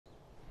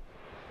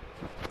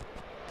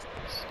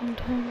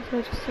Sometimes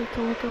I just like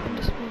to look up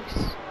into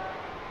space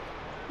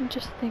and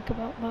just think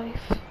about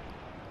life.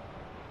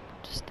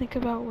 Just think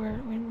about where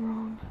it went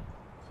wrong.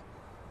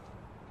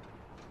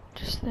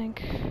 Just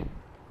think,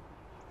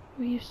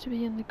 we used to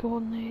be in the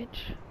golden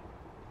age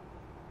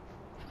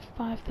for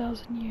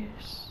 5,000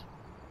 years.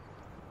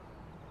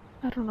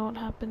 I don't know what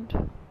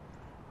happened.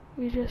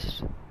 We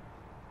just...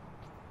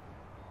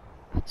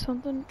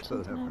 Something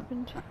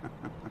happened.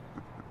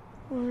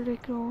 Where did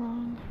it go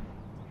wrong?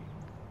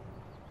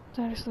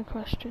 That is the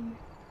question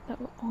that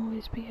will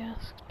always be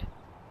asked.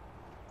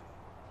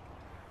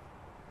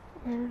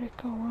 Where did it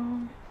go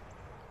wrong?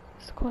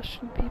 It's the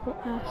question people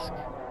ask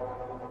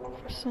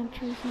for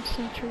centuries and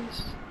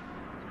centuries.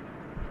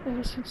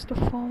 Ever since the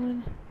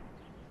Fallen.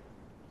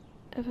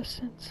 Ever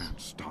since Can't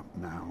stop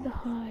now. the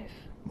Hive.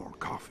 More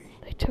coffee.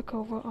 They took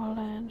over our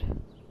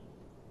land.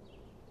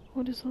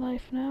 What is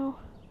life now?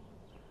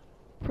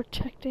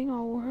 Protecting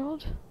our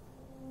world?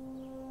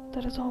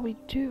 That is all we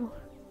do.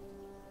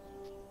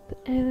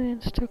 The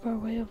aliens took our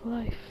way of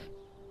life.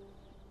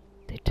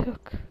 They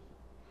took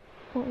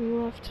what we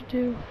love to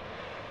do.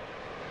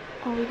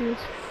 All we do is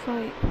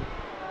fight.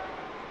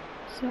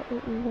 Is that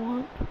what we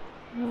want?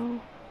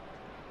 No.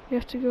 You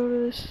have to go to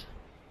this.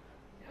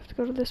 You have to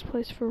go to this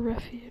place for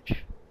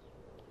refuge.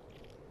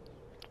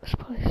 This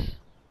place.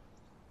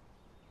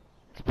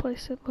 This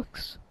place. It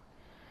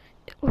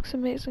looks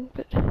amazing,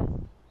 but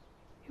you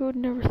would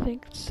never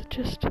think it's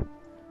just.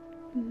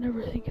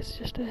 Never think it's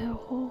just a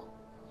hellhole.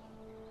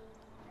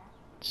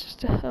 It's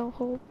just a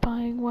hellhole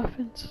buying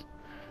weapons,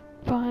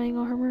 buying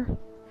armor,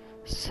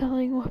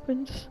 selling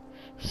weapons,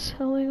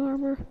 selling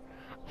armor,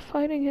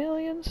 fighting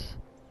aliens.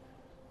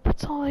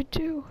 That's all I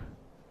do.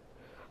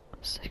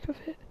 I'm sick of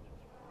it.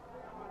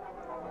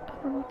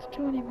 I don't know what to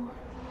do anymore.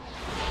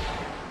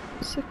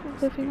 I'm sick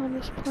of living on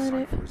this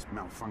planet. Cipher is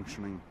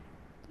malfunctioning.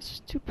 This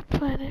stupid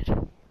planet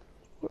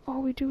where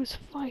all we do is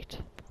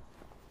fight.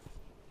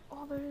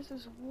 All there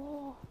is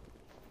war,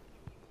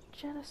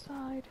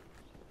 genocide,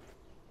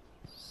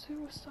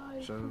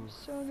 suicide from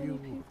so many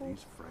people.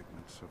 These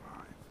fragments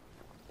survive.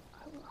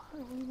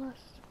 We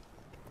must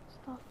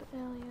stop the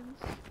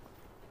aliens.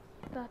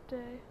 That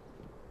day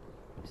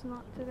is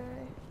not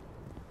today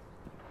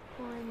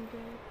or any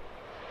day.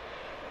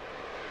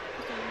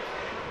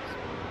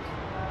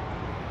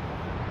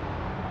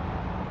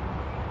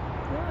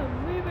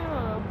 I'm leaving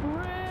on a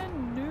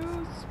brand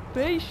new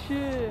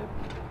spaceship.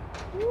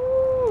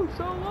 Woo!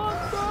 So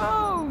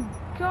awesome!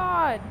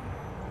 God!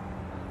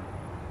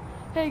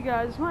 Hey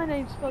guys, my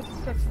name's Fuzzy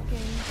Sexy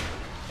Games,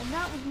 and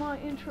that was my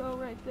intro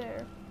right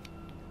there.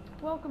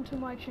 Welcome to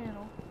my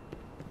channel.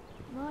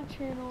 My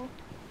channel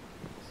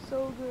is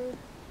so good.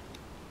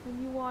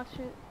 When you watch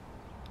it,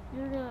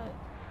 you're gonna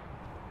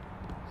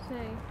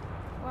say,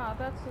 "Wow,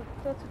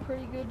 that's a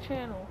pretty good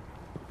channel."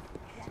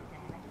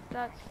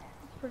 That's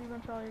pretty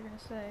much all you're gonna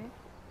say,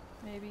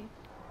 maybe.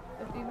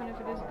 Even if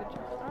it is a good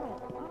channel. I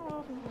don't know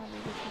if it's gonna be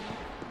a good channel.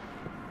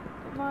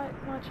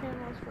 But my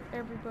channel is for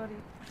everybody.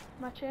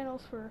 My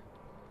channel's for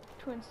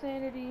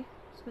Twinsanity.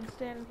 It's been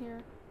standing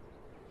here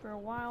for a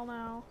while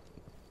now.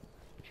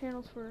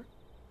 Channel's for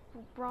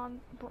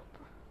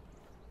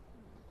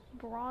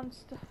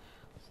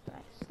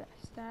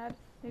Stad.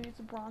 Maybe it's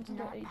a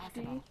Bronzestad HD.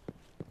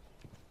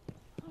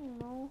 I don't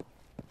know.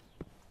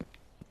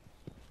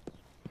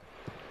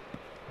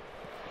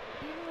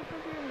 Even if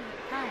we're doing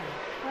Patty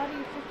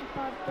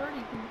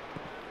 5530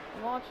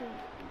 can watch it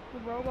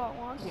if the robot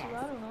wants to,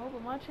 I don't know,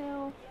 but my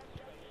channel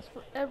is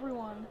for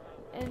everyone,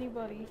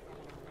 anybody,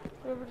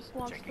 whoever just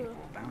wants to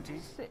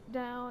sit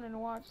down and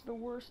watch the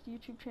worst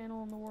YouTube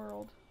channel in the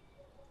world.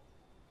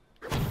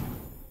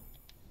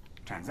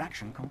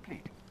 Transaction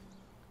complete.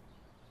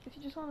 If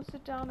you just want to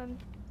sit down and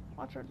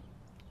watch our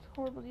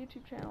horrible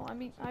YouTube channel, I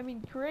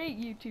mean great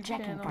YouTube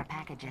channel. Checking for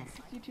packages.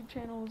 This YouTube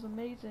channel is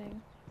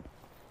amazing,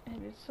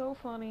 and it's so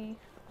funny.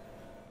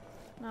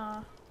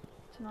 Nah,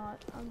 it's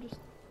not. I'm just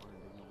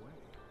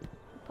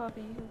a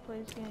puppy who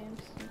plays games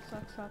and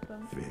sucks at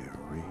them. Very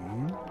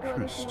But if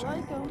you interesting.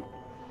 like them,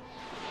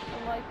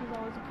 a like is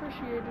always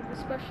appreciated,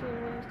 especially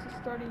when it's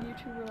a starting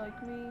YouTuber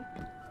like me.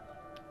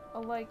 A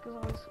like is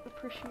always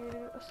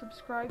appreciated. A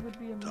subscribe would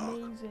be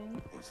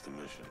amazing. What's the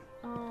mission?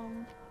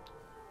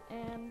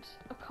 And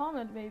a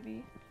comment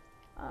maybe.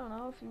 I don't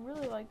know, if you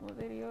really like my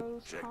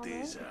videos, Check comment.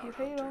 these If out, you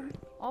hate Hunter. them,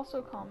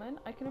 also comment.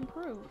 I can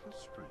improve.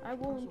 I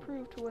will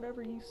improve to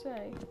whatever you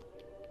say.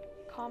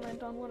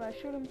 Comment on what I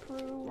should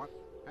improve,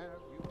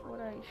 what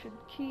I should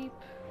keep.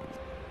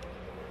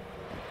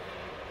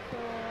 So,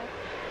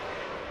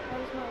 that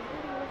was my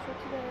video for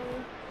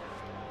today.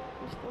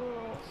 Just a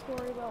little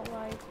story about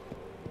life.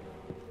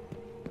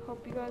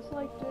 Hope you guys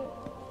liked it.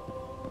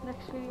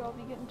 Next video I'll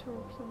be getting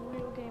to some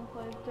real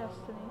gameplay of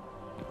Destiny.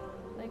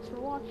 Thanks for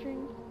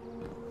watching,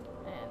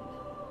 and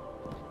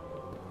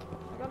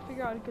I gotta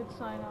figure out a good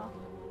sign off.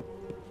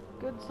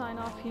 Good sign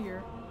off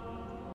here.